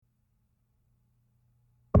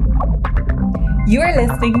You are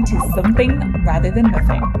listening to Something Rather Than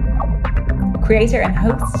Nothing. Creator and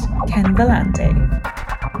host, Ken Vellante.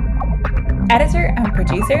 Editor and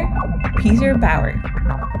producer, Peter Bauer.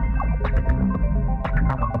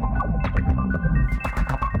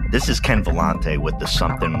 This is Ken Vellante with the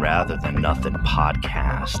Something Rather Than Nothing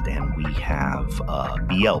podcast, and we have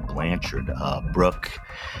B.L. Blanchard, Brooke,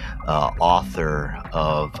 author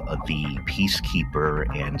of The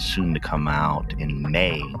Peacekeeper and soon to come out in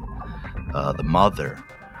May, The Mother.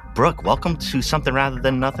 Brooke, welcome to Something Rather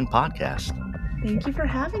Than Nothing podcast. Thank you for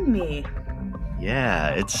having me. Yeah,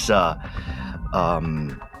 it's I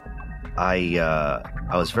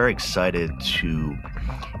was very excited to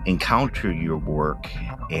encounter your work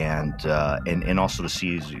and also to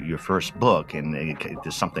see your first book, and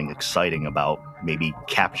there's something exciting about maybe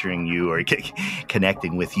capturing you or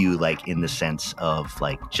connecting with you, like in the sense of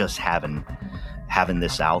like just having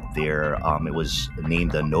this out there. It was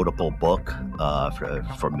named a notable book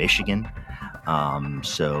for Michigan,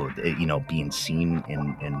 so being seen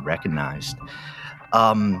and recognized.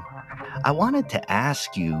 I wanted to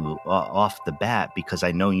ask you off the bat, because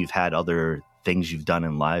I know you've had other things you've done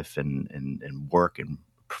in life and work and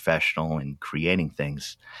professional and creating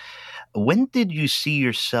things. When did you see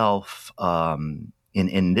yourself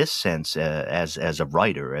in this sense as a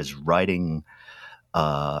writer, as writing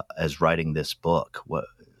this book? What,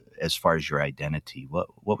 as far as your identity, what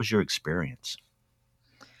was your experience?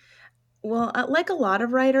 Well, like a lot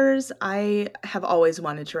of writers, I have always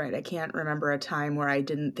wanted to write. I can't remember a time where I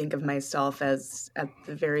didn't think of myself as, at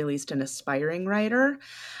the very least, an aspiring writer.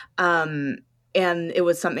 And it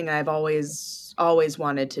was something I've always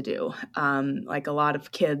wanted to do. Like a lot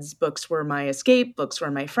of kids, books were my escape, books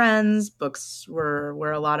were my friends, books were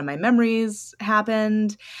where a lot of my memories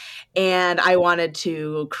happened, and I wanted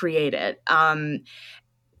to create it. And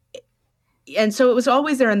so it was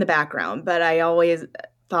always there in the background, but I always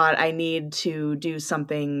thought I need to do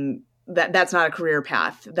something that's not a career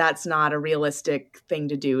path. That's not a realistic thing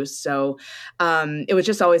to do. So it was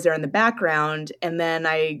just always there in the background. And then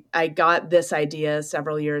I got this idea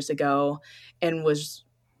several years ago and was,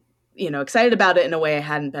 excited about it in a way I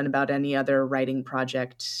hadn't been about any other writing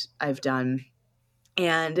project I've done.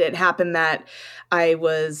 And it happened that I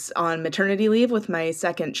was on maternity leave with my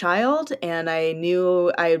second child, and I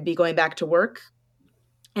knew I would be going back to work.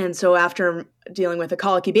 And so after dealing with a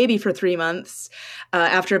colicky baby for 3 months,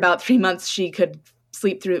 after about 3 months, she could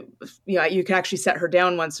sleep through, you could actually set her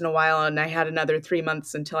down once in a while. And I had another 3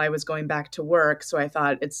 months until I was going back to work. So I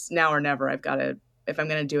thought, it's now or never. I've got to, if I'm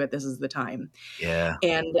going to do it, this is the time. Yeah.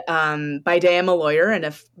 And by day, I'm a lawyer. And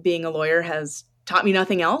if being a lawyer has taught me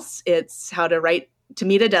nothing else, it's how to write to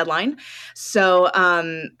meet a deadline. So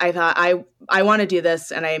I thought, I want to do this,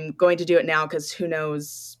 and I'm going to do it now, because who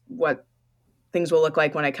knows what things will look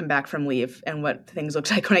like when I come back from leave. And what things looked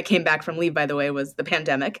like when I came back from leave, by the way, was the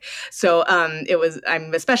pandemic. So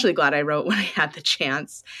I'm especially glad I wrote when I had the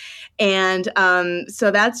chance. And so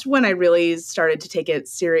that's when I really started to take it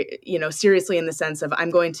seriously, in the sense of, I'm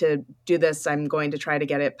going to do this. I'm going to try to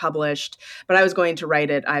get it published, but I was going to write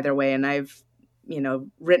it either way. And I've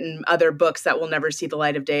written other books that will never see the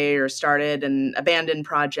light of day, or started and abandoned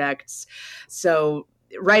projects. So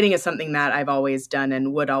writing is something that I've always done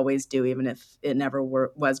and would always do, even if it never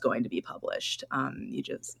was going to be published. You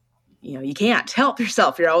just, you can't help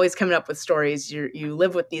yourself. You're always coming up with stories. You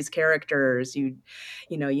live with these characters. You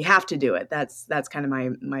have to do it. That's kind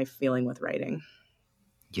of my feeling with writing.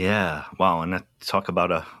 Yeah. Wow. And talk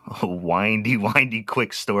about a windy,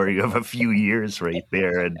 quick story of a few years right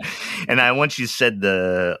there. And once you said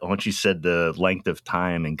the length of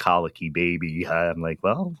time and colicky baby, I'm like,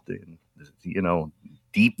 well,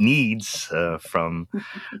 deep needs from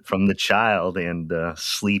the child, and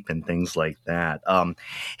sleep and things like that.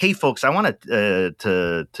 Hey, folks, I wanted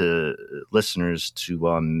to listeners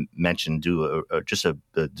to mention, do just a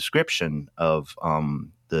description of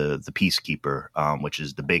the Peacekeeper, which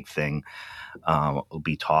is the big thing we'll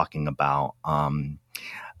be talking about.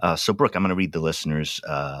 So, Brooke, I'm going to read the listeners'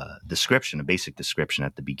 description, a basic description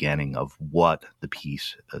at the beginning of what the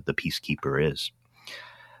Peacekeeper is.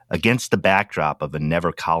 Against the backdrop of a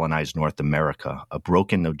never colonized North America, a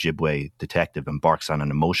broken Ojibwe detective embarks on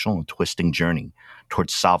an emotional and twisting journey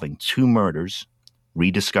towards solving 2 murders,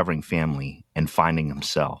 rediscovering family, and finding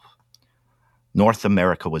himself. North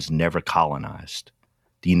America was never colonized.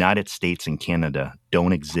 The United States and Canada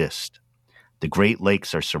don't exist. The Great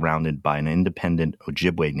Lakes are surrounded by an independent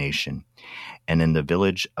Ojibwe nation, and in the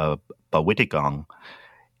village of Bawitigong,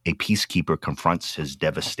 a peacekeeper confronts his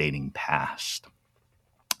devastating past.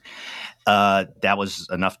 That was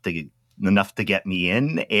enough to enough to get me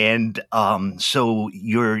in. And so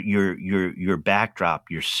your backdrop,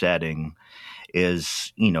 your setting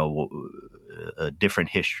is, a different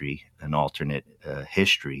history, an alternate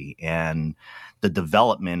history, and the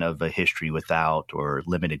development of a history without or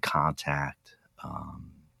limited contact,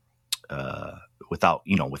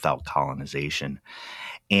 without colonization.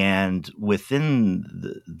 And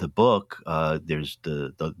within the book, there's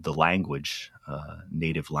the language,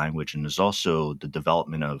 native language, and there's also the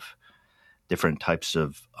development of different types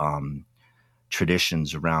of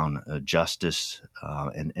traditions around justice,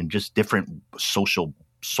 and just different social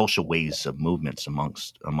ways of movements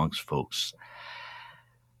amongst folks.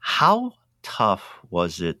 How tough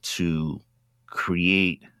was it to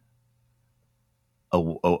create a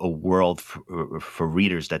world for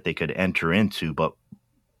readers that they could enter into, but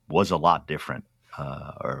was a lot different,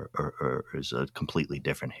 or is a completely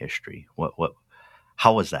different history?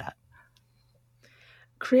 How was that?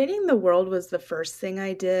 Creating the world was the first thing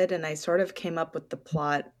I did, and I sort of came up with the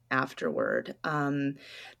plot afterward. The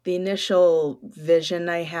initial vision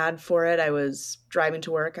I had for it, I was driving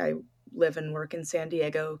to work. I live and work in San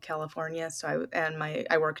Diego, California, so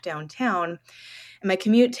I work downtown, and my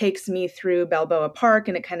commute takes me through Balboa Park,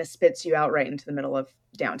 and it kind of spits you out right into the middle of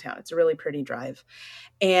downtown. It's a really pretty drive.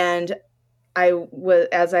 And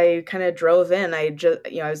as I kind of drove in, I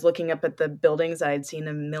was looking up at the buildings I had seen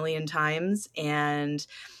a million times, and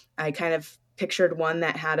I kind of pictured one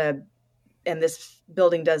that had and this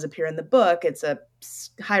building does appear in the book. It's a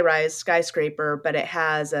high-rise skyscraper, but it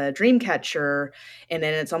has a dream catcher, and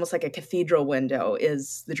then it's almost like a cathedral window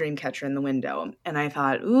is the dream catcher in the window. And I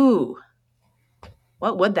thought, ooh,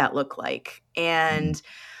 what would that look like? And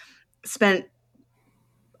spent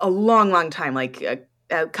a long time, like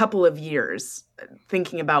a couple of years,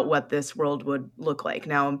 thinking about what this world would look like.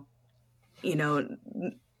 Now,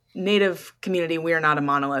 Native community, we are not a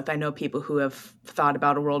monolith. I know people who have thought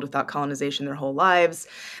about a world without colonization their whole lives.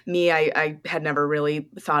 Me, I had never really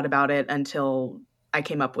thought about it until I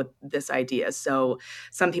came up with this idea. So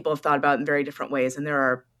some people have thought about it in very different ways, and there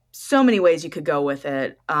are so many ways you could go with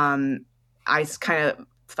it. I kind of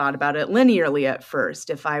thought about it linearly at first.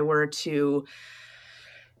 If I were to,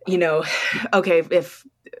 if,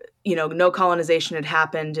 no colonization had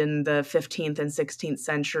happened in the 15th and 16th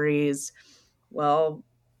centuries, well,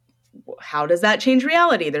 how does that change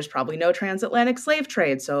reality? There's probably no transatlantic slave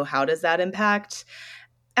trade. So how does that impact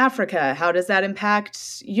Africa? How does that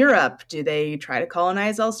impact Europe? Do they try to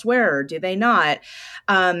colonize elsewhere, or do they not?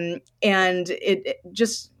 And it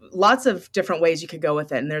just lots of different ways you could go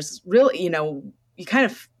with it. And there's really, you kind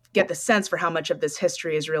of get the sense for how much of this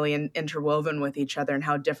history is really interwoven with each other and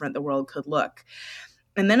how different the world could look.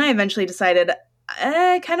 And then I eventually decided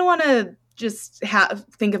I kind of want to just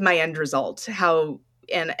think of my end result,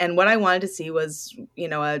 and what I wanted to see was,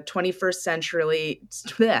 a 21st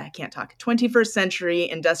century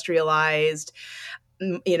industrialized,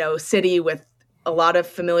 city with a lot of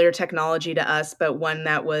familiar technology to us, but one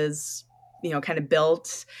that was, kind of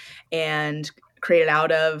built and created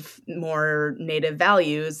out of more native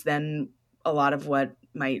values than a lot of what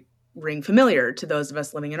might ring familiar to those of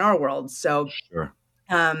us living in our world. So sure.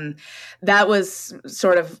 That was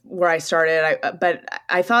sort of where I started. But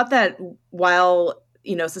I thought that while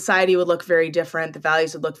society would look very different, the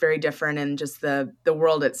values would look very different, and just the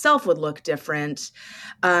world itself would look different,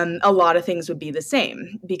 a lot of things would be the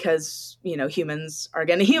same because, humans are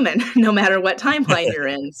going to human no matter what timeline you're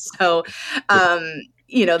in. So,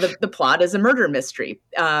 the plot is a murder mystery.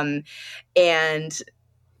 And,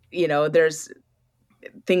 there's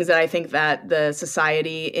things that I think that the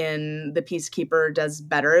society in The Peacekeeper does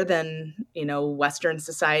better than, Western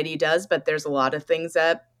society does, but there's a lot of things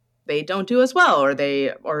that they don't do as well,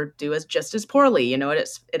 or do as just as poorly.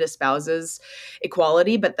 It espouses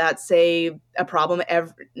equality, but that's a problem.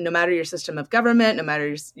 No matter your system of government, no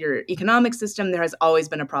matter your economic system, there has always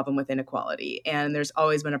been a problem with inequality, and there's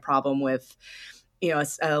always been a problem with,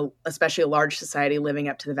 especially a large society living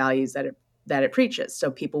up to the values that it preaches.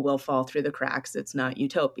 So people will fall through the cracks. It's not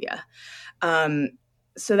utopia.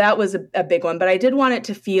 So that was a big one, but I did want it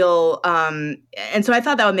to feel, and so I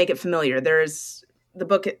thought that would make it familiar. The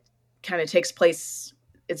book kind of takes place,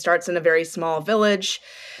 it starts in a very small village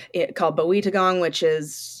called Boitagong, which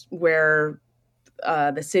is where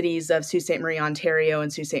the cities of Sault Ste. Marie, Ontario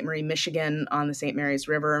and Sault Ste. Marie, Michigan on the St. Mary's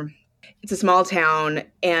River. It's a small town,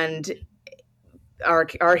 and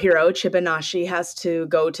our hero, Chibanashi, has to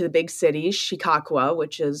go to the big city, Chicago,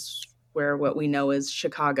 which is where what we know is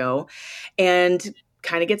Chicago, and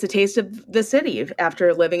kind of gets a taste of the city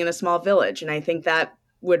after living in a small village. And I think that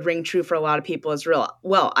would ring true for a lot of people as real.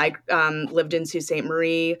 Well, I lived in Sault Ste.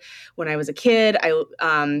 Marie when I was a kid.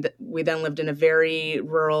 We then lived in a very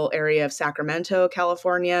rural area of Sacramento,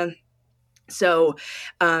 California. So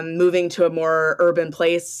moving to a more urban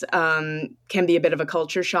place can be a bit of a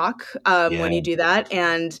culture shock when you do that.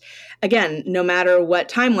 And again, no matter what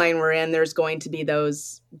timeline we're in, there's going to be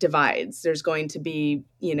those divides. There's going to be,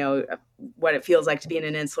 what it feels like to be in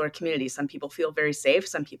an insular community. Some people feel very safe.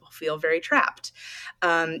 Some people feel very trapped.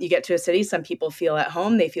 You get to a city, some people feel at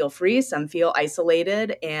home. They feel free. Some feel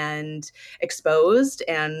isolated and exposed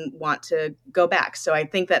and want to go back. So I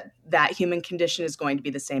think that human condition is going to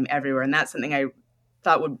be the same everywhere. And that's something I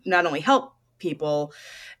thought would not only help people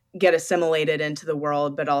get assimilated into the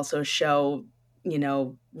world, but also show,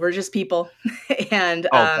 we're just people. And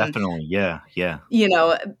definitely. Yeah.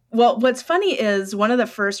 Well, what's funny is one of the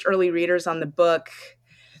first early readers on the book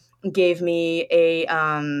gave me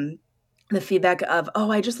the feedback of,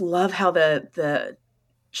 I just love how the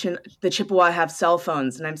Chippewa have cell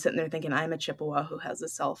phones. And I'm sitting there thinking, I'm a Chippewa who has a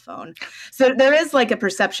cell phone. So there is like a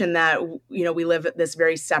perception that, we live this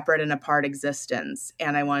very separate and apart existence.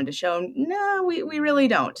 And I wanted to show, no, we really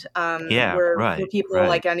don't. We're people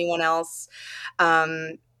like anyone else.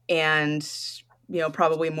 And,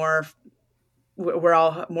 probably we're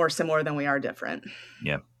all more similar than we are different.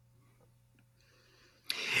 Yeah.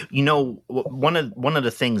 One of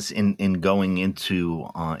the things in going into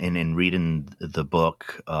and in reading the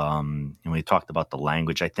book, and we talked about the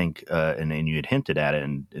language, I think, and you had hinted at it,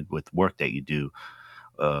 and with work that you do,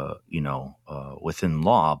 within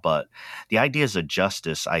law, but the ideas of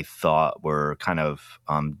justice, I thought, were kind of,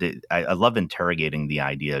 I love interrogating the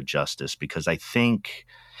idea of justice, because I think,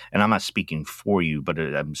 and I'm not speaking for you, but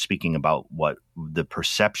I'm speaking about what the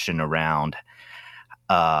perception around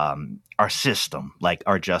our system, like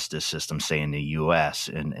our justice system, say in the U.S.,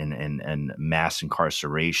 and mass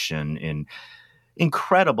incarceration and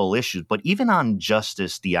incredible issues. But even on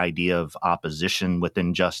justice, the idea of opposition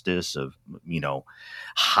within justice, of,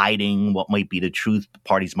 hiding what might be the truth.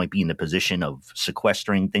 Parties might be in the position of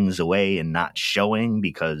sequestering things away and not showing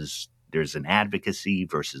because there's an advocacy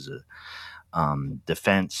versus a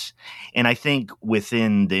defense. And I think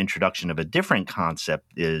within the introduction of a different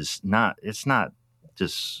concept it's not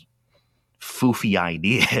just foofy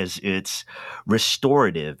ideas. It's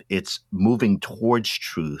restorative. It's moving towards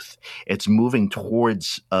truth. It's moving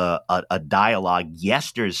towards a dialogue.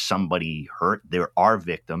 Yes, there's somebody hurt. There are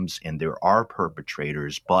victims and there are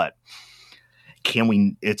perpetrators, but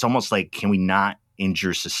it's almost like, can we not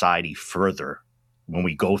injure society further when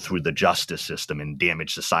we go through the justice system and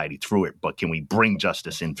damage society through it, but can we bring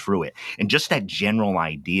justice in through it? And just that general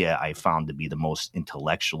idea I found to be the most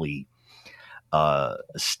intellectually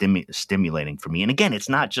stimulating for me. And again, it's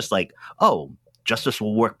not just like, justice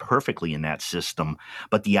will work perfectly in that system,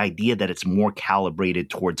 but the idea that it's more calibrated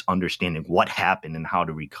towards understanding what happened and how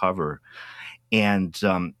to recover. And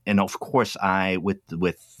of course,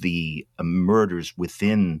 with the murders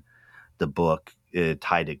within the book,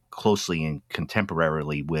 tied it closely and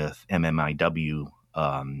contemporarily with MMIW,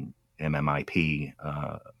 MMIP,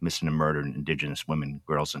 Missing and Murdered Indigenous Women,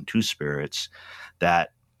 Girls, and Two Spirits,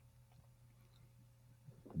 that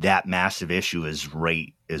massive issue is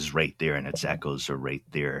right there, and its echoes are right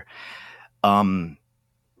there. Do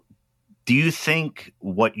you think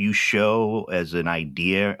what you show as an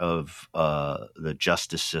idea of the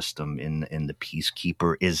justice system in the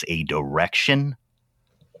Peacekeeper is a direction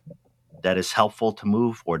that is helpful to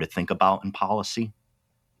move or to think about in policy?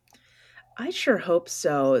 I sure hope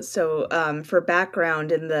so. So for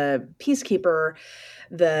background, in the Peacekeeper,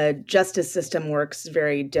 the justice system works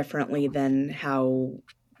very differently than how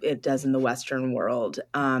it does in the Western world,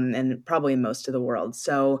 and probably in most of the world.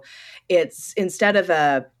 So it's, instead of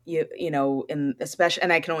especially,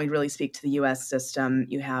 and I can only really speak to the U.S. system,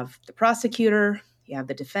 you have the prosecutor, you have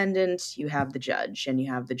the defendant, you have the judge, and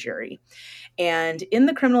you have the jury. And in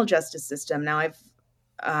the criminal justice system, now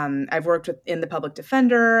I've worked in the public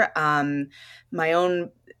defender. My own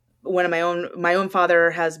father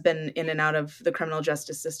has been in and out of the criminal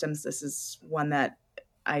justice systems. This is one that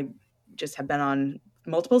I just have been on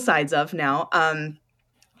multiple sides of now.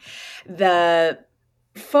 The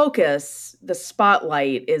focus, the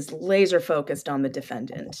spotlight, is laser focused on the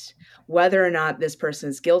defendant. Whether or not this person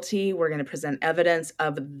is guilty, we're going to present evidence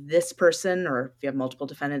of this person, or if you have multiple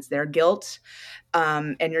defendants, their guilt.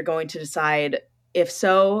 And you're going to decide, if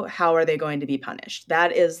so, how are they going to be punished?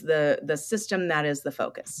 That is the system, that is the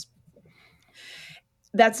focus.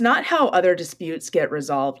 That's not how other disputes get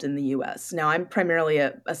resolved in the U.S. Now, I'm primarily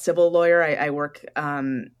a civil lawyer. I work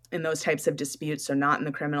in those types of disputes, so not in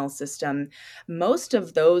the criminal system. Most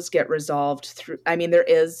of those get resolved through, there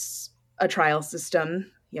is a trial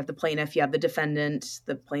system. You have the plaintiff, you have the defendant.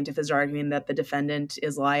 The plaintiff is arguing that the defendant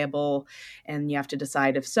is liable, and you have to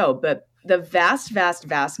decide if so. But the vast, vast,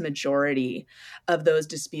 vast majority of those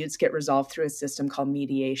disputes get resolved through a system called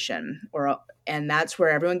mediation, and that's where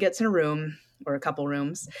everyone gets in a room or a couple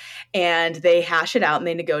rooms, and they hash it out and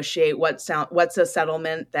they negotiate what's a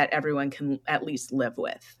settlement that everyone can at least live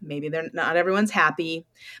with. Maybe not everyone's happy,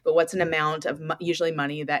 but what's an amount of usually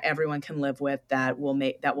money that everyone can live with that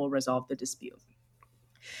will resolve the dispute.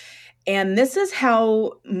 And this is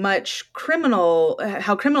how criminal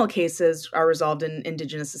cases are resolved in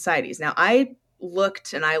indigenous societies. Now, I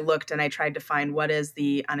looked and I tried to find what is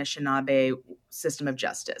the Anishinaabe system of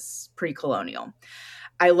justice pre-colonial.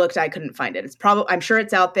 I couldn't find it. I'm sure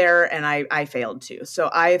it's out there, and I failed to.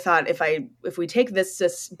 So I thought if we take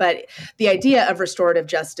this, but the idea of restorative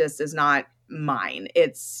justice is not mine.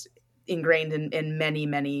 It's ingrained in many,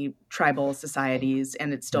 many tribal societies,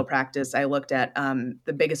 and it's still practiced. I looked at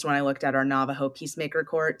the biggest one I looked at are Navajo peacemaker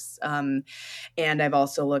courts. And I've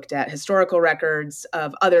also looked at historical records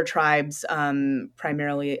of other tribes,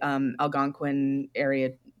 primarily Algonquin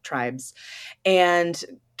area tribes, and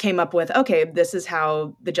came up with, okay, this is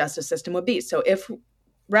how the justice system would be. So if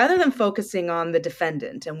rather than focusing on the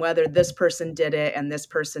defendant and whether this person did it and this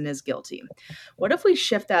person is guilty, what if we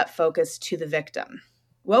shift that focus to the victim?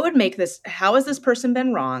 What would make how has this person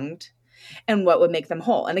been wronged, and what would make them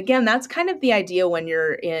whole? And again, that's kind of the idea when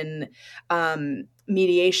you're in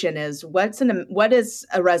mediation is what is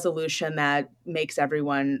a resolution that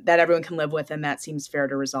everyone can live with and that seems fair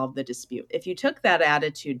to resolve the dispute. If you took that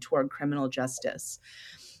attitude toward criminal justice,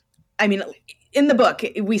 in the book,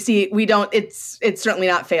 it's certainly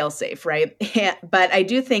not fail safe, right? But I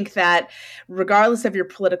do think that regardless of your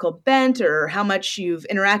political bent or how much you've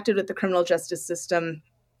interacted with the criminal justice system,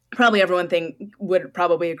 probably everyone would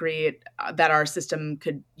probably agree that our system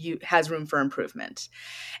has room for improvement.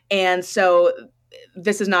 And so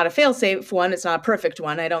this is not a fail-safe one. It's not a perfect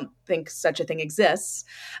one. I don't think such a thing exists.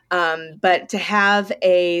 But to have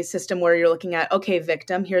a system where you're looking at, okay,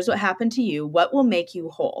 victim, here's what happened to you. What will make you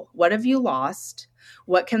whole? What have you lost?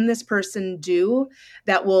 What can this person do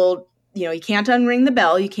that will, you can't unring the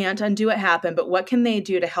bell. You can't undo what happened, but what can they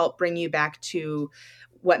do to help bring you back to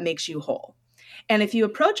what makes you whole? And if you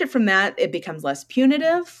approach it from that, it becomes less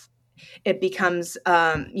punitive. It becomes,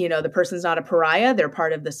 the person's not a pariah. They're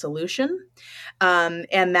part of the solution.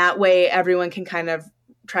 And that way everyone can kind of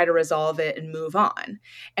try to resolve it and move on.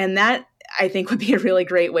 And that, I think, would be a really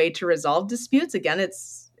great way to resolve disputes. Again,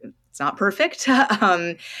 it's not perfect.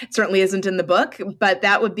 It certainly isn't in the book, but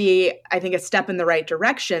that would be, I think, a step in the right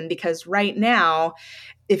direction, because right now,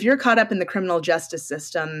 if you're caught up in the criminal justice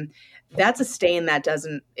system, that's a stain that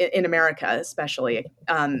doesn't, in America especially,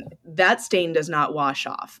 that stain does not wash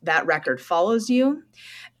off. That record follows you.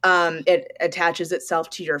 It attaches itself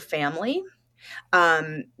to your family.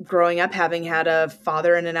 Growing up, having had a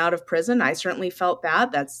father in and out of prison, I certainly felt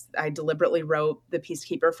that. I deliberately wrote The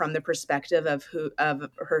Peacekeeper from the perspective of a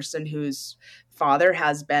person whose father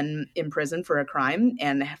has been in prison for a crime,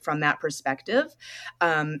 and from that perspective,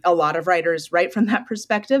 a lot of writers write from that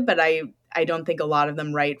perspective, but I don't think a lot of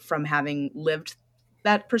them write from having lived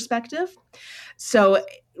that perspective. So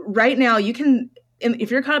right now,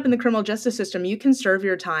 if you're caught up in the criminal justice system, you can serve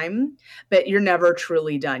your time, but you're never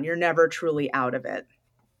truly done. You're never truly out of it.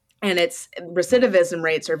 And recidivism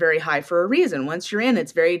rates are very high for a reason. Once you're in,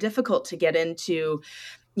 it's very difficult to get into,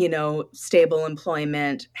 stable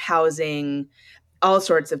employment, housing, all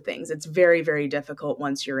sorts of things. It's very, very difficult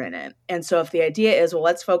once you're in it. And so if the idea is, well,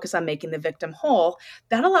 let's focus on making the victim whole,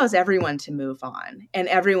 that allows everyone to move on and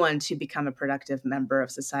everyone to become a productive member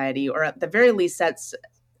of society, or at the very least sets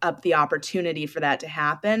up the opportunity for that to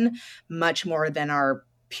happen much more than our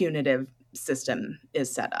punitive system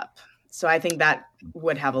is set up. So I think that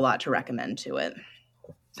would have a lot to recommend to it.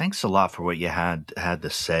 Thanks a lot for what you had to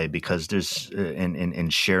say, because there's in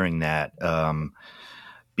sharing that,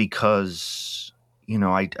 because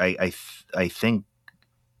I think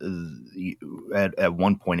at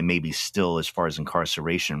one point, and maybe still, as far as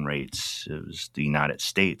incarceration rates, it was the United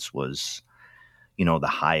States was the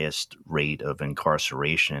highest rate of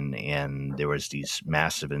incarceration, and there was these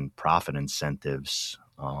massive and profit incentives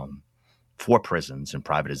for prisons and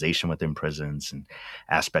privatization within prisons and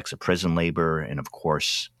aspects of prison labor, and of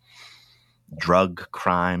course drug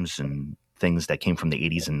crimes and things that came from the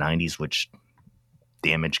 80s and 90s, which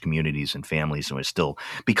damaged communities and families, and was still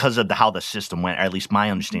because of how the system went, or at least my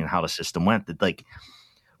understanding of how the system went, that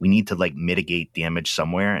we need to like mitigate damage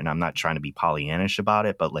somewhere. And I'm not trying to be Pollyannish about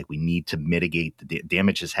it, but like we need to mitigate the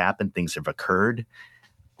damage has happened. Things have occurred.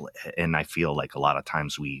 And I feel like a lot of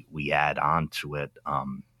times we add on to it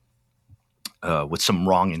with some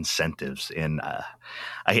wrong incentives. And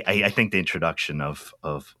I think the introduction of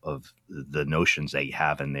the notions that you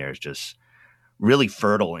have in there is just really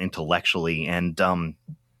fertile intellectually and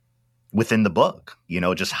within the book,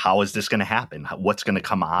 just how is this going to happen? What's going to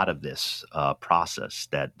come out of this process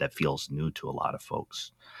that feels new to a lot of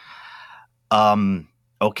folks?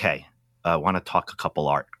 Okay. I want to talk a couple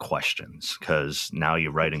art questions because now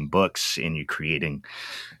you're writing books and you're creating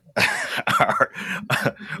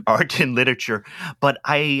art and literature. But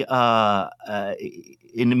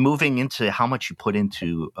in moving into how much you put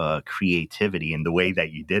into creativity and the way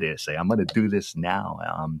that you did it, say, I'm going to do this now.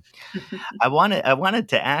 I wanted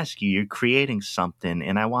to ask you, you're creating something,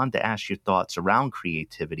 and I wanted to ask your thoughts around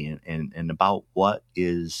creativity and about what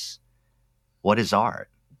is art?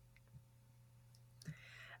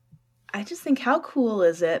 I just think, how cool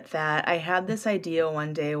is it that I had this idea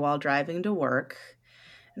one day while driving to work,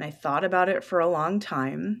 and I thought about it for a long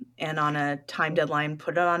time, and on a time deadline,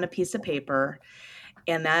 put it on a piece of paper,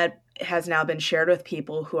 and that has now been shared with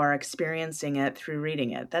people who are experiencing it through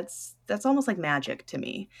reading it. That's almost like magic to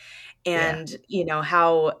me. And,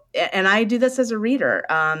 and I do this as a reader,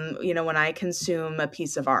 when I consume a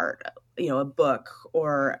piece of art, a book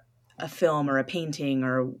or a film or a painting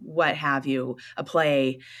or what have you, a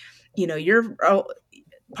play, you're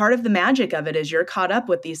part of the magic of it is you're caught up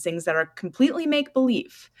with these things that are completely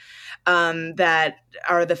make-believe, that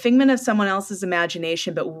are the figment of someone else's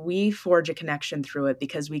imagination, but we forge a connection through it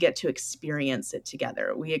because we get to experience it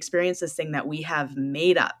together. We experience this thing that we have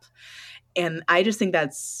made up. And I just think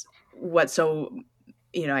that's what's so,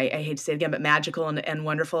 I hate to say it again, but magical and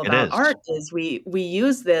wonderful about art is we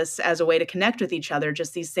use this as a way to connect with each other,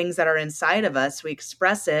 just these things that are inside of us. We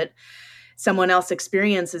express it. Someone else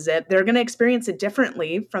experiences it. They're going to experience it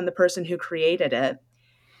differently from the person who created it.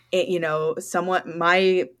 Somewhat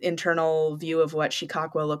my internal view of what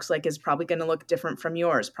Chautauqua looks like is probably going to look different from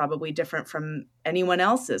yours, probably different from anyone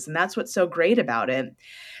else's. And that's what's so great about it.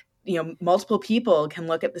 Multiple people can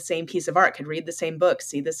look at the same piece of art, could read the same book,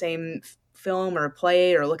 see the same film or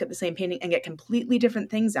play, or look at the same painting and get completely different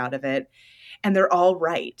things out of it. And they're all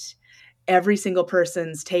right. Every single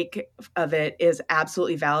person's take of it is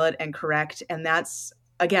absolutely valid and correct. And that's,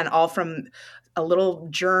 again, all from a little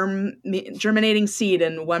germinating seed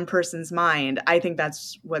in one person's mind. I think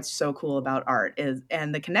that's what's so cool about art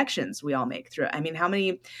and the connections we all make through it. I mean,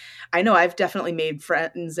 I know I've definitely made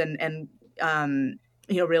friends and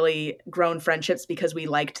really grown friendships because we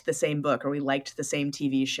liked the same book or we liked the same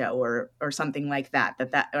TV show or something like that.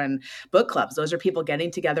 And book clubs, those are people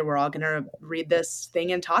getting together. We're all going to read this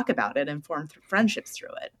thing and talk about it and form friendships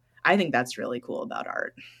through it. I think that's really cool about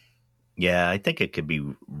art. Yeah, I think it could be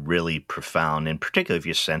really profound, and particularly if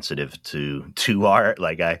you're sensitive to art.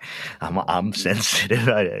 Like I'm sensitive,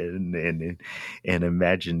 and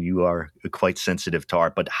imagine you are quite sensitive to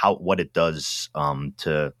art. But what it does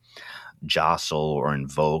to jostle or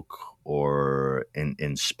invoke or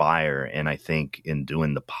inspire. And I think in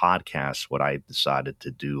doing the podcast, what I decided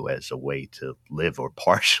to do as a way to live or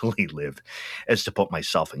partially live is to put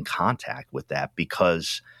myself in contact with that,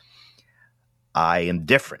 because I am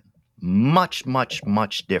different, much, much,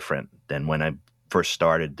 much different than when I first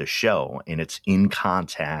started the show. And it's in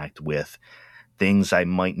contact with things I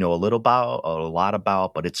might know a lot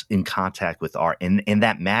about, but it's in contact with art and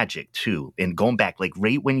that magic too. And going back, like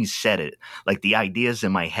right when you said it, like the ideas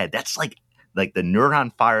in my head, that's like the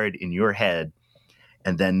neuron fired in your head,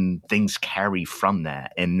 and then things carry from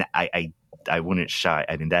that. And I wouldn't shy.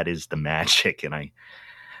 I mean, that is the magic, and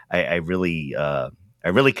I really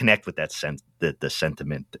connect with that sense, the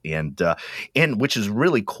sentiment, and which is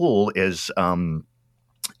really cool is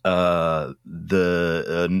another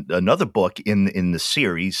book in the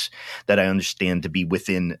series that I understand to be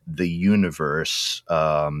within the universe,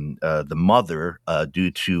 The Mother, due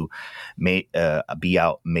to be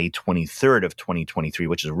out May 23rd of 2023,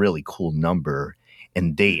 which is a really cool number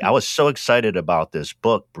and date. I was so excited about this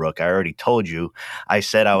book, Brooke. I already told you. I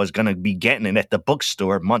said I was going to be getting it at the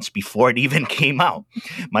bookstore months before it even came out.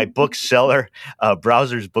 My bookseller,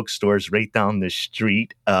 Browser's Bookstores right down the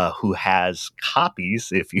street, who has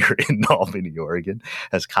copies, if you're in Albany, Oregon,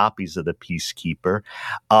 has copies of The Peacekeeper,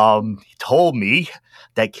 he told me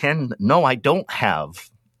that, Ken, no, I don't have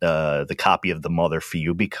the copy of The Mother for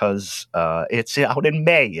you because it's out in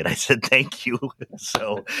May. And I said, thank you.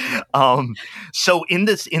 So in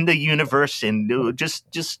the universe, and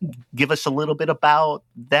just give us a little bit about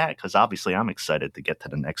that, because obviously I'm excited to get to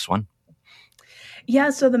the next one. Yeah,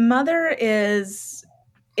 so The Mother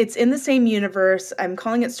it's in the same universe. I'm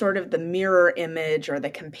calling it sort of the mirror image or the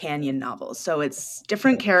companion novel. So it's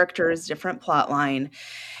different characters, different plot line,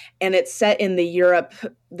 and it's set in the Europe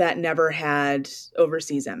that never had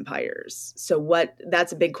overseas empires. So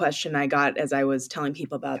that's a big question I got as I was telling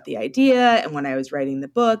people about the idea and when I was writing the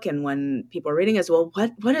book and when people were reading is, well,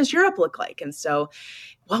 what does Europe look like? And so,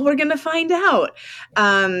 well, we're going to find out.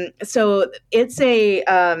 So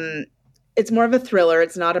it's more of a thriller.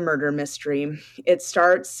 It's not a murder mystery. It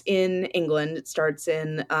starts in England. It starts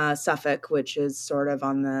in Suffolk, which is sort of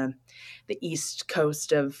on the east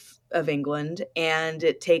coast of England. And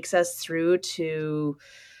it takes us through to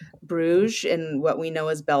Bruges in what we know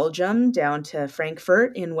as Belgium, down to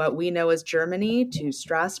Frankfurt in what we know as Germany, to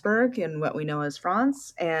Strasbourg in what we know as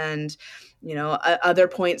France, and other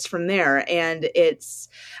points from there. And it's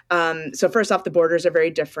so first off, the borders are very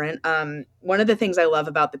different. One of the things I love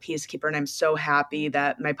about The Peacekeeper, and I'm so happy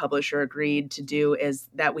that my publisher agreed to do, is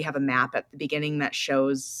that we have a map at the beginning that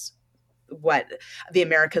shows what the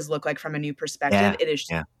Americas look like from a new perspective. Yeah, it is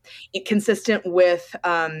consistent with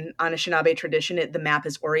Anishinaabe tradition. The map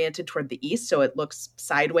is oriented toward the east, so it looks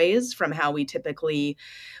sideways from how we typically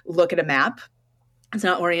look at a map. It's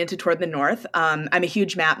not oriented toward the north. I'm a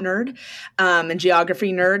huge map nerd and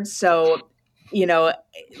geography nerd. So,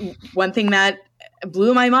 one thing that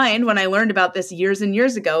blew my mind when I learned about this years and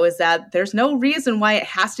years ago is that there's no reason why it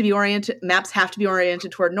has to be maps have to be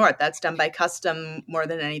oriented toward north. That's done by custom more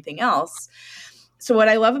than anything else. So what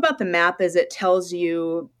I love about the map is it tells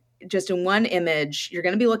you just in one image, you're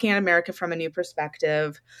going to be looking at America from a new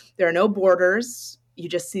perspective. There are no borders. You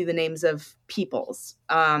just see the names of peoples.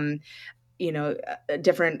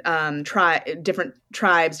 Different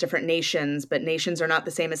tribes, different nations, but nations are not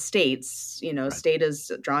the same as states. Right. State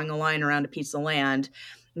is drawing a line around a piece of land.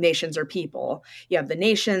 Nations are people. You have the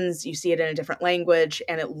nations, you see it in a different language,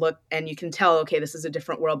 and you can tell, okay, this is a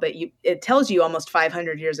different world, but it tells you almost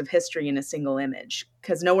 500 years of history in a single image,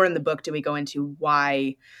 because nowhere in the book do we go into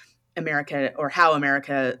why America or how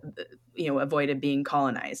America, avoided being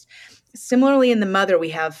colonized. Similarly, in The Mother, we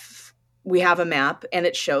have a map and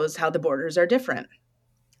it shows how the borders are different.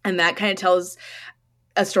 And that kind of tells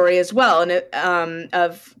a story as well, and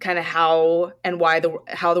of kind of how and why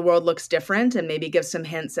how the world looks different, and maybe give some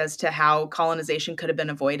hints as to how colonization could have been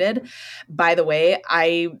avoided. By the way,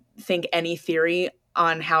 I think any theory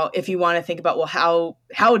on how, if you want to think about, well,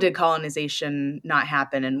 how did colonization not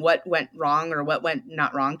happen and what went wrong or what went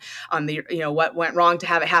not wrong on the, what went wrong to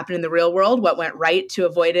have it happen in the real world, what went right to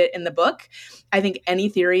avoid it in the book. I think any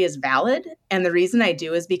theory is valid. And the reason I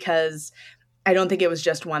do is because I don't think it was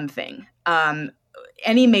just one thing.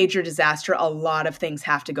 Any major disaster, a lot of things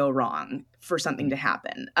have to go wrong for something to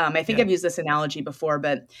happen. I think I've used this analogy before,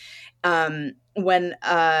 but when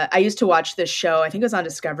I used to watch this show, I think it was on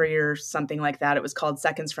Discovery or something like that. It was called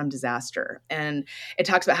Seconds from Disaster. And it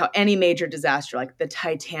talks about how any major disaster, like the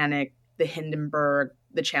Titanic, the Hindenburg,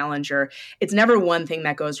 the Challenger, it's never one thing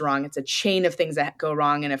that goes wrong. It's a chain of things that go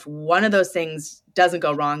wrong. And if one of those things doesn't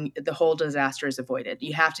go wrong, the whole disaster is avoided.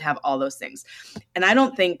 You have to have all those things. And I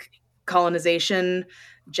don't think colonization,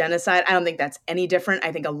 genocide, I don't think that's any different.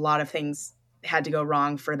 I think a lot of things had to go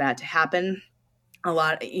wrong for that to happen.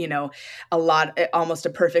 Almost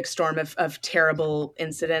a perfect storm of terrible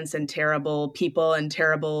incidents and terrible people and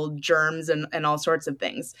terrible germs and all sorts of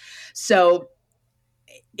things. So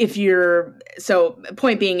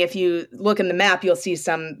point being, if you look in the map, you'll see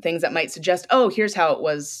some things that might suggest, oh, here's how it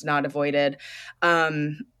was not avoided,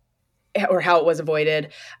 or how it was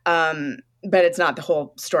avoided. But it's not the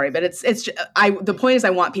whole story. But the point is I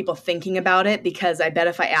want people thinking about it, because I bet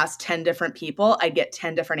if I asked 10 different people, I'd get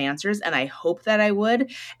 10 different answers, and I hope that I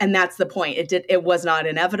would. And that's the point. It was not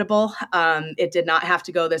inevitable. It did not have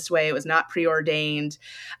to go this way. It was not preordained.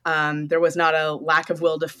 There was not a lack of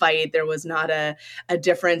will to fight. There was not a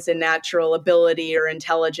difference in natural ability or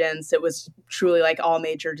intelligence. It was truly like all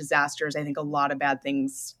major disasters. I think a lot of bad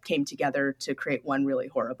things came together to create one really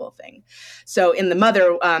horrible thing. So in The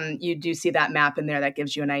Mother, you do see that map in there that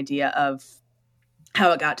gives you an idea of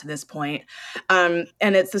how it got to this point. And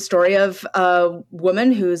it's the story of a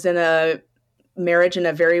woman who's in a marriage in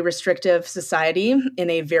a very restrictive society in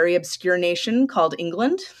a very obscure nation called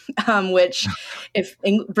England, which if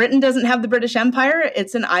Britain doesn't have the British Empire,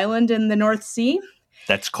 it's an island in the North Sea.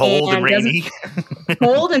 That's cold and rainy.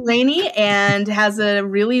 Cold and rainy, and has a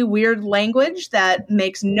really weird language that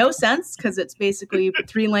makes no sense, because it's basically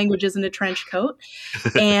 3 languages in a trench coat.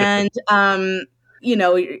 And,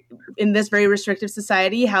 in this very restrictive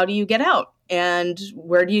society, how do you get out? And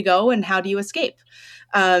where do you go? And how do you escape?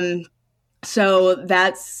 So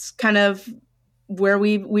that's kind of where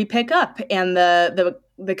we pick up. And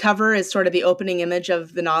the cover is sort of the opening image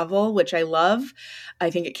of the novel, which I love.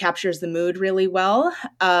 I think it captures the mood really well.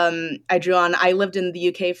 I lived in the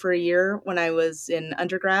UK for a year when I was in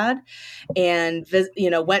undergrad, and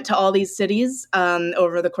went to all these cities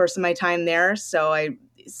over the course of my time there. So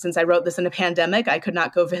since I wrote this in a pandemic, I could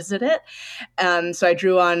not go visit it. So I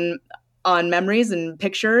drew on memories and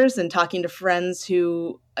pictures and talking to friends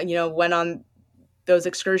who, went on those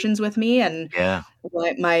excursions with me. And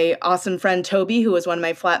my awesome friend Toby, who was one of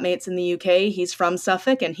my flatmates in the UK, he's from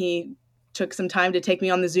Suffolk, and he took some time to take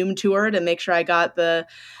me on the Zoom tour to make sure I got the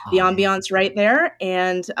ambiance right there.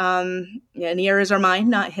 And any errors are mine,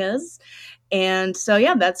 not his. And so,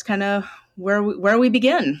 that's kind of where we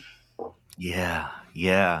begin. Yeah.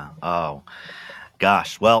 Oh,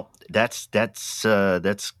 gosh. Well, that's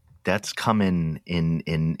coming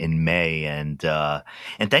in May, and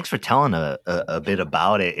thanks for telling a bit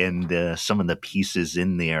about it and some of the pieces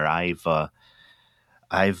in there. I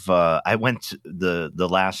went the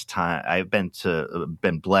last time I've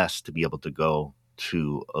been blessed to be able to go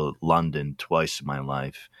to London twice in my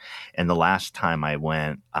life, and the last time I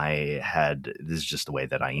went, this is just the way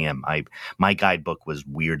that I am. My guidebook was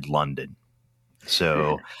Weird London.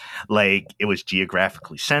 So like it was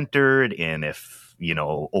geographically centered, and if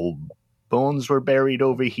old bones were buried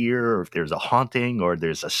over here, or if there's a haunting or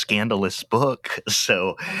there's a scandalous book.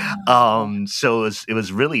 So it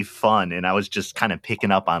was really fun, and I was just kind of picking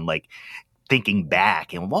up on like thinking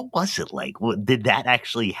back and what was it like? Did that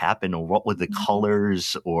actually happen, or what were the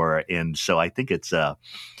colors? And so I think it's an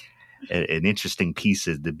interesting piece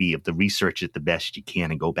to be able to research it the best you can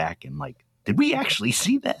and go back and like, did we actually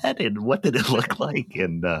see that, and what did it look like,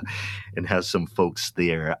 and have some folks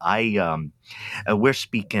there. We're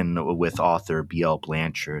speaking with author B.L.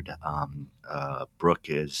 Blanchard. Brooke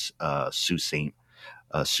is Sault Ste.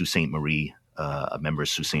 Marie, a member of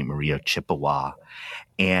Sault Ste. Marie of Chippewa.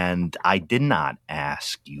 And I did not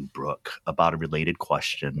ask you, Brooke, about a related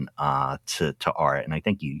question to art, and I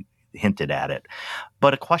think you hinted at it.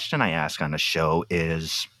 But a question I ask on the show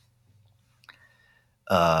is,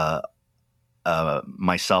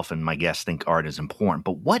 myself and my guests think art is important,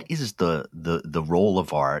 but what is the role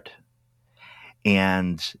of art?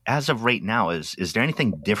 And as of right now, is there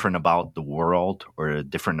anything different about the world or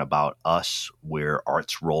different about us where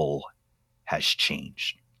art's role has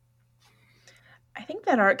changed? I think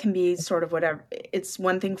that art can be sort of whatever. It's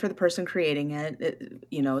one thing for the person creating it.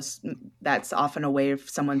 That's often a way of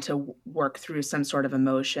someone to work through some sort of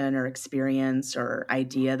emotion or experience or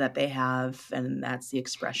idea that they have, and that's the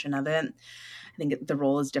expression of it. I think the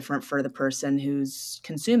role is different for the person who's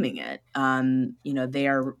consuming it. They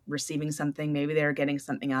are receiving something, maybe they're getting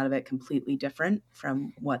something out of it completely different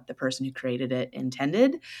from what the person who created it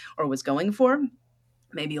intended or was going for.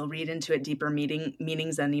 Maybe you'll read into it deeper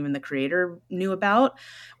meanings than even the creator knew about,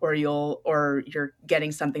 or you're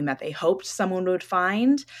getting something that they hoped someone would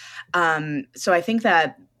find. So I think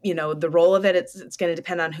that, the role of it, it's going to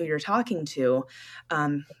depend on who you're talking to.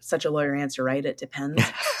 Such a lawyer answer, right? It depends.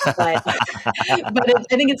 But I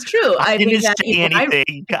think it's true. I didn't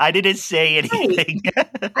say anything.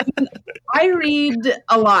 Right. I read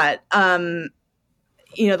a lot. The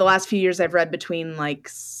last few years I've read between like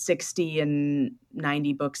 60 and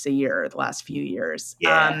 90 books a year the last few years.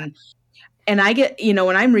 Yeah. And I get,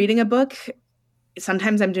 when I'm reading a book,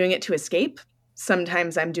 sometimes I'm doing it to escape.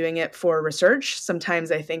 Sometimes I'm doing it for research.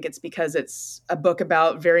 Sometimes I think it's because it's a book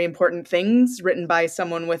about very important things written by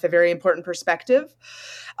someone with a very important perspective.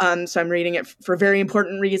 So I'm reading it for very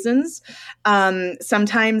important reasons.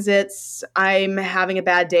 Sometimes it's I'm having a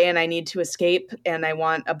bad day and I need to escape, and I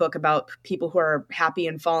want a book about people who are happy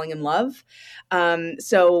and falling in love.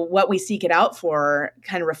 So what we seek it out for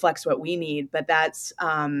kind of reflects what we need, but that's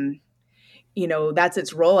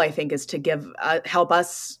its role, I think, is to help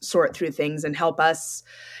us sort through things and help us,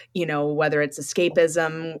 whether it's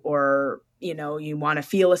escapism or, you want to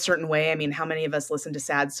feel a certain way. I mean, how many of us listen to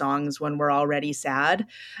sad songs when we're already sad?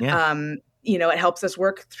 Yeah. It helps us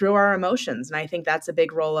work through our emotions. And I think that's a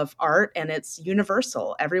big role of art, and it's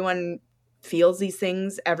universal. Everyone feels these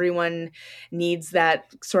things. Everyone needs that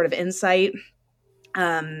sort of insight.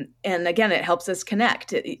 And again, it helps us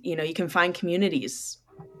connect. You can find communities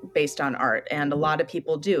based on art, and a lot of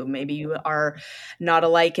people do. Maybe you are not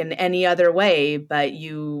alike in any other way, but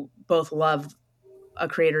you both love a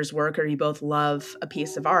creator's work, or you both love a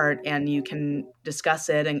piece of art, and you can discuss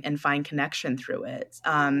it and find connection through it.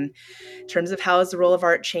 In terms of how has the role of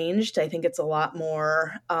art changed, I think it's a lot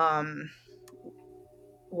more,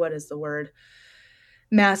 what is the word?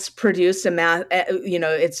 mass produced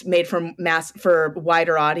it's made for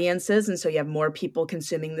wider audiences. And so you have more people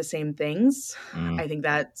consuming the same things. Mm.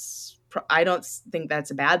 I don't think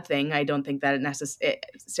that's a bad thing. I don't think that it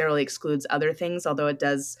necessarily excludes other things, although it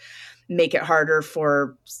does make it harder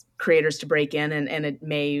for creators to break in, and it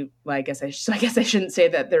may, well, I guess I shouldn't say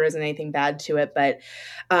that there isn't anything bad to it, but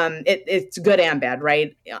it's good and bad,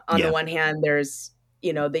 right? On the one hand, there's,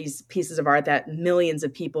 these pieces of art that millions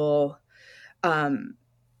of people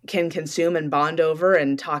can consume and bond over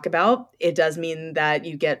and talk about. It does mean that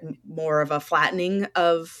you get more of a flattening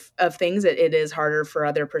of things. It is harder for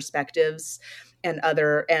other perspectives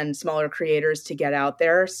and smaller creators to get out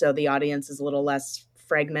there. So the audience is a little less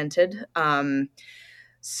fragmented. I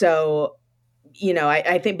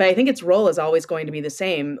think its role is always going to be the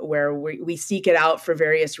same, where we seek it out for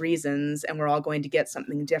various reasons, and we're all going to get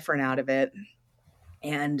something different out of it.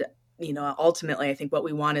 And ultimately, I think what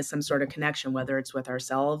we want is some sort of connection, whether it's with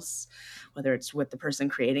ourselves, whether it's with the person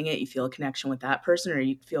creating it. You feel a connection with that person, or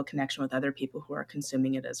you feel a connection with other people who are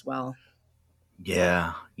consuming it as well.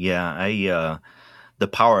 Yeah. The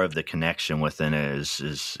power of the connection within it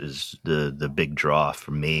is the big draw for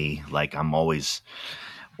me. Like, I'm always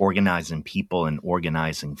organizing people and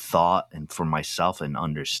organizing thought, and for myself and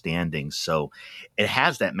understanding. So it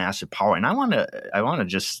has that massive power. And I want to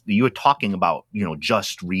just, you were talking about,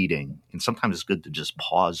 just reading, and sometimes it's good to just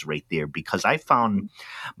pause right there, because I found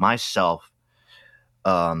myself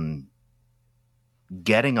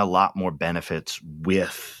getting a lot more benefits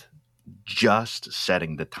with just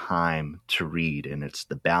setting the time to read. And it's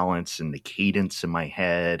the balance and the cadence in my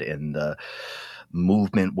head and the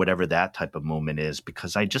movement, whatever that type of movement is,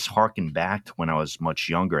 because I just harken back to when I was much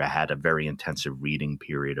younger. I had a very intensive reading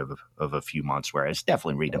period of a few months where I was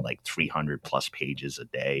definitely reading like 300 plus pages a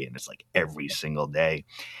day. And it's like every single day.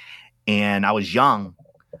 And I was young,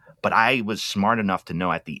 but I was smart enough to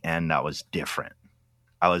know at the end I was different.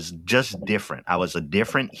 I was just different. I was a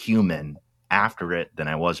different human after it than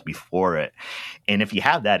I was before it. And if you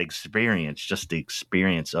have that experience, just the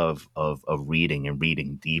experience of reading and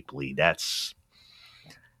reading deeply, that's,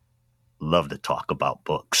 love to talk about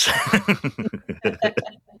books.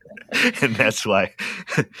 And that's why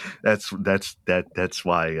I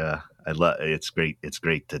love, it's great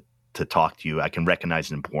to talk to you. I can recognize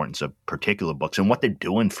the importance of particular books and what they're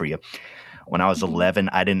doing for you. When I was 11,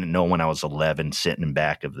 I didn't know when I was 11, sitting in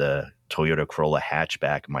back of the Toyota Corolla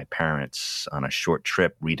hatchback of my parents on a short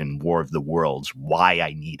trip reading War of the Worlds, why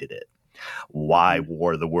I needed it, why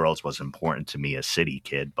War of the Worlds was important to me, a city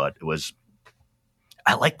kid, but it was,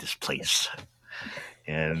 I like this place,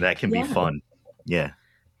 and that can be fun. Yeah.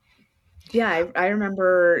 Yeah, I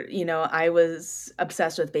remember, I was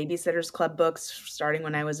obsessed with Babysitters Club books starting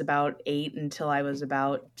when I was about 8 until I was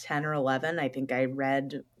about 10 or 11. I think I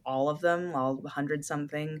read all of them, all 100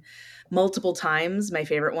 something, multiple times. My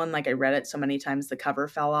favorite one, I read it so many times the cover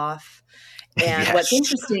fell off. And What's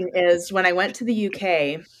interesting is when I went to the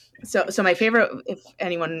UK, so my favorite, if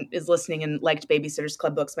anyone is listening and liked Babysitters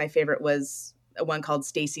Club books, my favorite was one called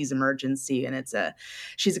Stacy's Emergency, and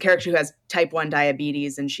she's a character who has type 1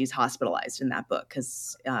 diabetes, and she's hospitalized in that book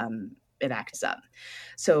because it acts up.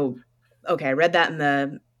 So, I read that in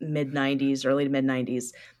the mid-90s, early to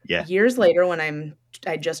mid-90s. Yeah. Years later, when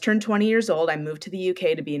I just turned 20 years old, I moved to the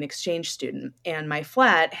UK to be an exchange student, and my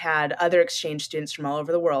flat had other exchange students from all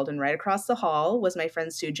over the world, and right across the hall was my friend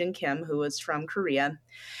Soojin Kim, who was from Korea.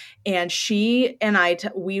 And she and I,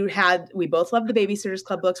 we both loved the Babysitters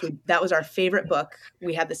Club books. That was our favorite book.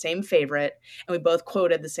 We had the same favorite, and we both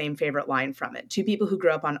quoted the same favorite line from it. Two people who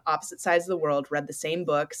grew up on opposite sides of the world read the same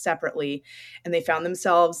book separately, and they found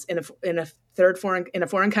themselves in a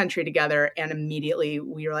foreign country together. And immediately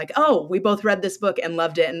we were like, oh, we both read this book and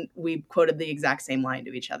loved it, and we quoted the exact same line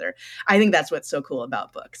to each other. I think that's what's so cool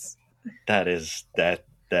about books. That is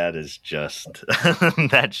just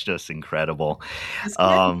that's just incredible.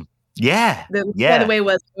 Yeah. By the way,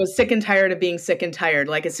 was sick and tired of being sick and tired.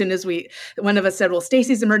 Like, as soon as one of us said, well,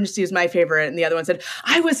 Stacy's Emergency is my favorite, and the other one said,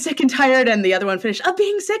 I was sick and tired, and the other one finished, of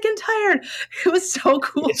being sick and tired. It was so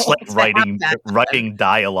cool. It's like writing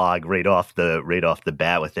dialogue right off the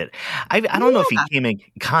bat with it. I don't know if he came in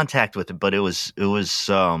contact with it, but it was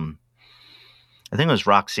I think it was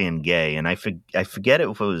Roxane Gay, and I forget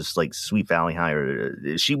if it was like Sweet Valley High,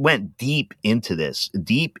 or she went deep into this,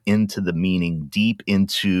 deep into the meaning, deep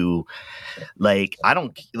into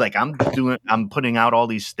I'm putting out all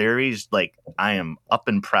these theories. Like, I am up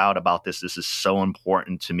and proud about this. This is so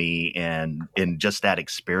important to me, and just that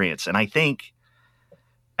experience. And I think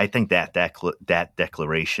that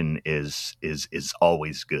declaration is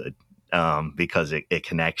always good, because it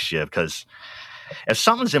connects you, because if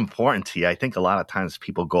something's important to you, I think a lot of times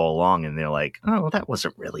people go along and they're like, oh, well, that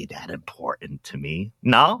wasn't really that important to me.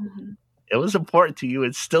 No, it was important to you.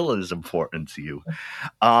 It still is important to you.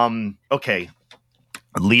 Okay.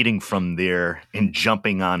 Leading from there and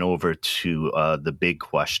jumping on over to the big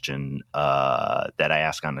question that I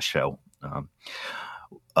ask on the show.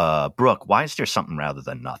 Brooke, why is there something rather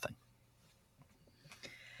than nothing?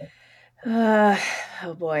 Oh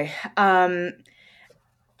boy. I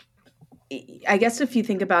guess if you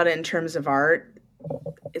think about it in terms of art,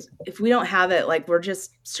 if we don't have it, like, we're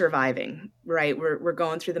just surviving, right? We're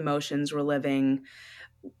going through the motions, we're living.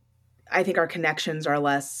 I think our connections are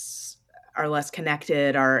less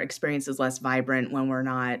connected, our experience is less vibrant when we're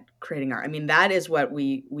not creating art. I mean, that is what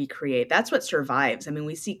we create. That's what survives. I mean,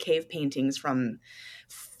 we see cave paintings from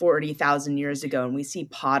 40,000 years ago, and we see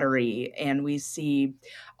pottery, and we see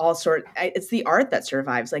all sorts. It's the art that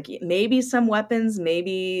survives. Like, maybe some weapons,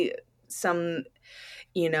 maybe some,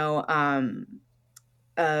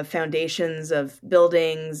 foundations of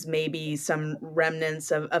buildings, maybe some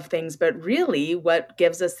remnants of things. But really, what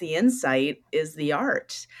gives us the insight is the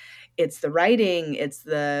art. It's the writing, it's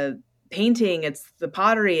the painting, it's the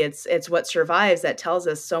pottery, it's what survives that tells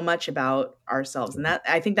us so much about ourselves. And that,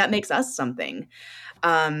 I think, that makes us something.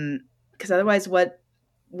 Because otherwise, what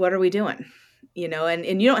are we doing?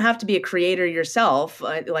 And you don't have to be a creator yourself.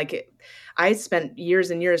 Like, I spent years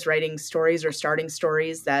and years writing stories or starting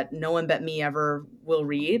stories that no one but me ever will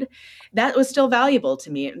read. That was still valuable to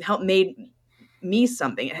me. It made me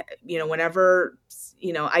something. Whenever,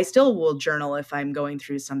 I still will journal if I'm going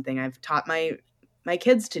through something. I've taught my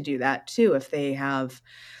kids to do that too. If they have,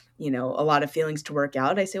 a lot of feelings to work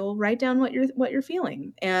out, I say, well, write down what you're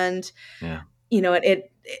feeling. And,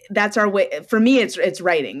 that's our way. For me, it's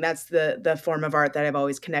writing. That's the form of art that I've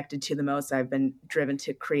always connected to the most. I've been driven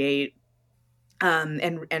to create,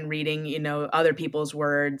 and reading, other people's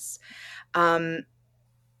words. That's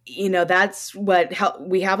what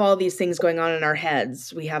we have all these things going on in our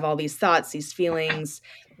heads. We have all these thoughts, these feelings.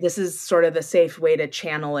 This is sort of the safe way to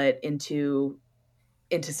channel it into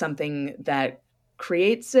something that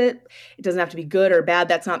creates it. It doesn't have to be good or bad.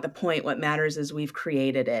 That's not the point. What matters is we've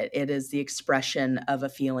created it. It is the expression of a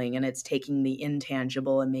feeling, and it's taking the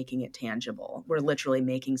intangible and making it tangible. We're literally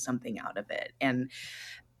making something out of it. And,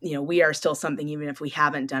 we are still something, even if we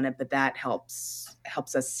haven't done it, but that helps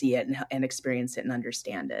us see it and experience it and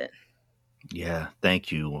understand it. Yeah.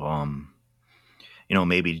 Thank you.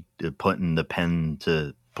 Maybe putting the pen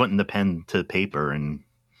to paper and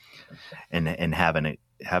having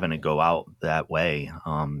it go out that way.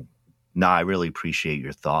 No, I really appreciate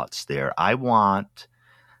your thoughts there. I want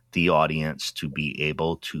the audience to be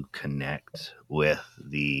able to connect with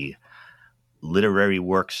the literary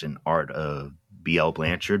works and art of B.L.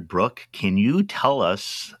 Blanchard. Brooke, can you tell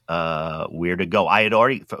us where to go? I had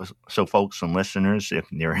already, so folks and listeners, if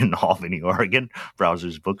they're in Albany, Oregon,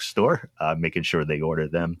 Browser's Bookstore, making sure they order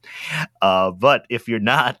them. But if you're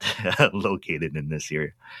not located in this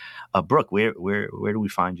area, Brooke, where do we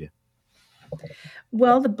find you?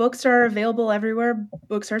 Well, the books are available everywhere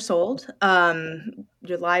books are sold.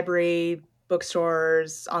 Your library,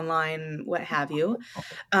 bookstores, online, what have you.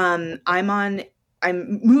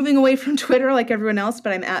 I'm moving away from Twitter like everyone else,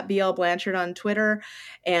 but I'm at BL Blanchard on Twitter,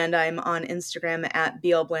 and I'm on Instagram at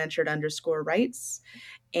BLBlanchard_writes.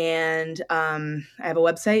 And I have a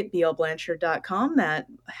website, blblanchard.com, that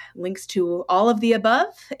links to all of the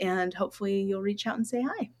above, and hopefully you'll reach out and say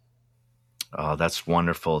hi. Oh, that's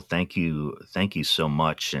wonderful. Thank you so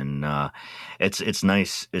much. And it's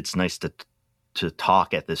nice to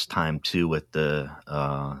talk at this time too with the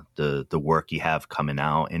work you have coming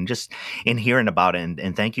out, and just in hearing about it,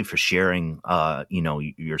 and thank you for sharing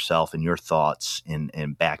yourself and your thoughts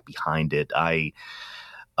and back behind it.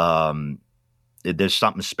 There's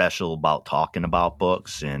something special about talking about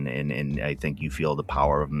books, and I think you feel the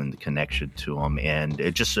power of them and the connection to them, and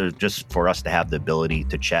it just for us to have the ability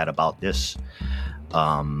to chat about this,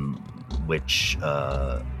 which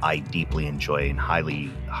I deeply enjoy and highly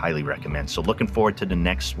recommend. So looking forward to the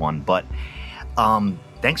next one. But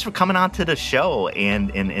thanks for coming on to the show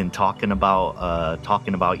and talking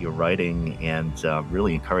about your writing, and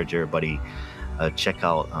really encourage everybody check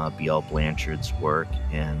out B.L. Blanchard's work.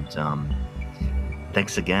 And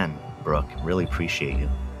thanks again, Brooke. Really appreciate you.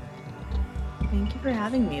 Thank you for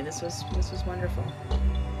having me. This was wonderful.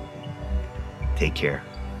 Take care.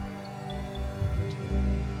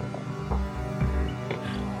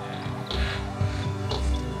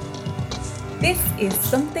 This is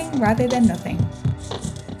Something Rather Than Nothing.